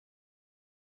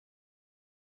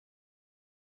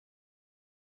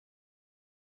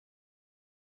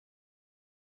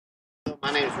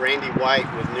My name is Randy White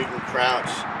with Newton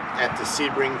Crouch at the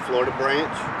Sebring, Florida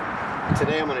branch.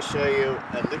 Today I'm going to show you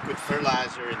a liquid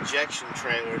fertilizer injection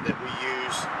trailer that we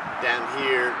use down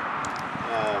here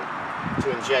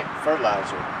to inject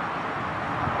fertilizer.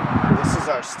 This is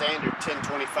our standard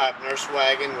 1025 nurse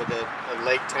wagon with a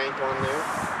lake tank on there.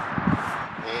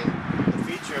 And the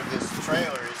feature of this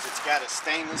trailer is it's got a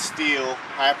stainless steel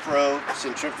Hypro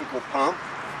Centrifugal pump.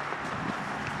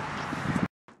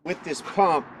 With this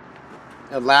pump,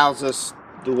 allows us,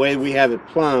 the way we have it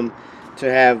plumbed, to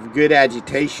have good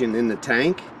agitation in the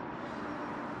tank,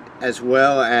 as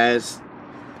well as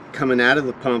coming out of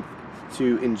the pump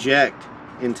to inject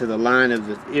into the line of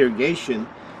the irrigation.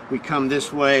 We come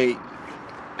this way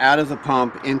out of the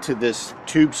pump into this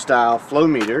tube style flow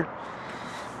meter.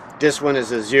 This one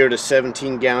is a 0 to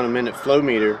 17 gallon a minute flow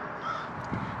meter.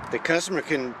 The customer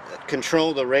can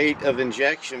control the rate of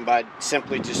injection by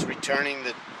simply just returning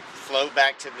the flow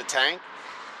back to the tank,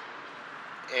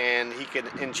 and he can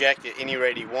inject at any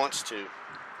rate he wants to.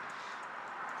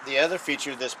 The other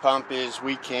feature of this pump is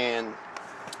we can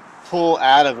pull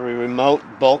out of a remote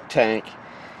bulk tank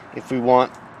if we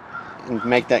want, and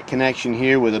make that connection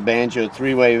here with a Banjo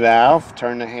 3-way valve,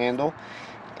 turn the handle,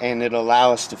 and it'll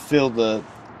allow us to fill the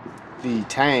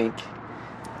tank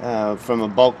from a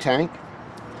bulk tank.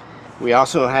 We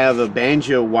also have a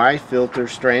Banjo Y filter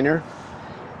strainer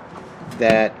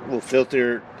that will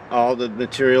filter all the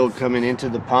material coming into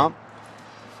the pump.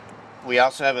 We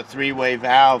also have a 3-way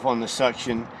valve on the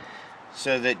suction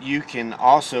so that you can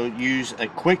also use a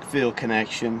quick fill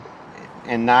connection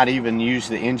and not even use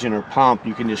the engine or pump.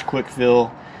 You can just quick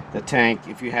fill the tank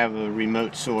if you have a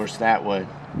remote source that way.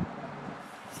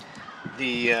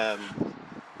 The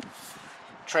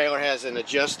trailer has an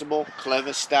adjustable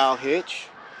clevis style hitch,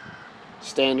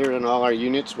 standard on all our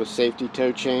units with safety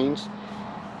tow chains.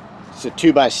 It's a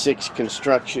 2x6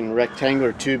 construction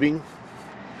rectangular tubing.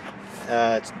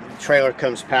 The trailer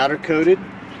comes powder coated.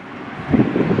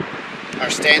 Our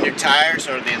standard tires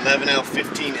are the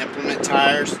 11L15 implement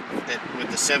tires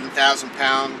with the 7,000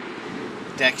 pound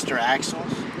Dexter axles.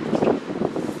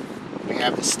 We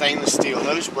have the stainless steel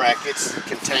hose brackets that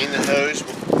contain the hose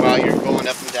while you're going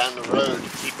up and down the road to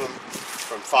keep them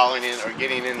from falling in or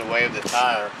getting in the way of the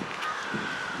tire.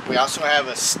 We also have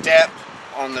a step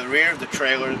on the rear of the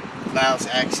trailer that allows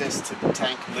access to the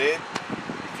tank lid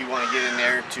if you want to get in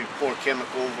there to pour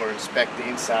chemicals or inspect the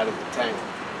inside of the tank.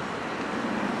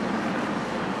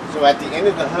 So at the end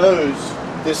of the hose,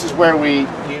 this is where we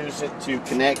use it to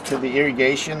connect to the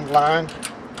irrigation line.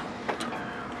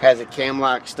 Has a cam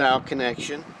lock style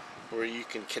connection where you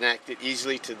can connect it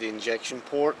easily to the injection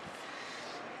port,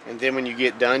 and then when you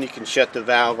get done you can shut the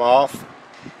valve off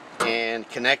and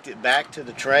connect it back to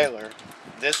the trailer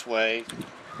this way,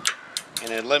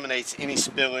 and it eliminates any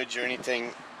spillage or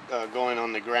anything going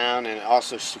on the ground, and it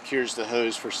also secures the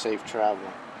hose for safe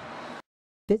travel.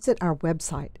 Visit our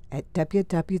website at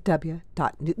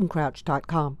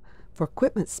www.newtoncrouch.com for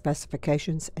equipment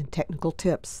specifications and technical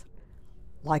tips.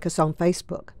 Like us on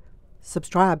Facebook.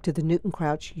 Subscribe to the Newton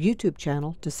Crouch YouTube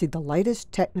channel to see the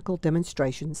latest technical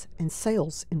demonstrations and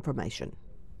sales information.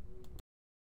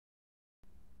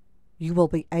 You will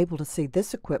be able to see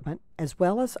this equipment as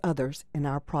well as others in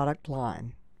our product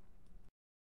line.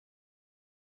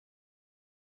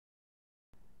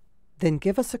 Then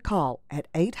give us a call at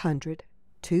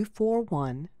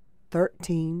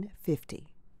 800-241-1350.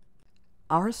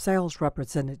 Our sales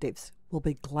representatives will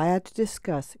be glad to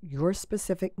discuss your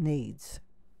specific needs.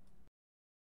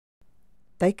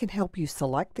 They can help you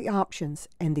select the options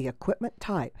and the equipment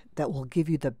type that will give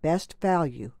you the best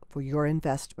value for your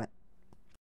investment.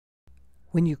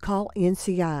 When you call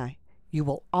NCI, you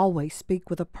will always speak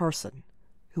with a person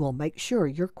who will make sure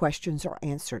your questions are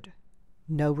answered.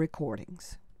 No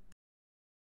recordings.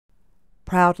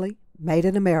 Proudly made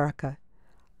in America,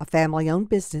 a family-owned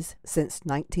business since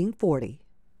 1940,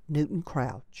 Newton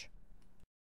Crouch.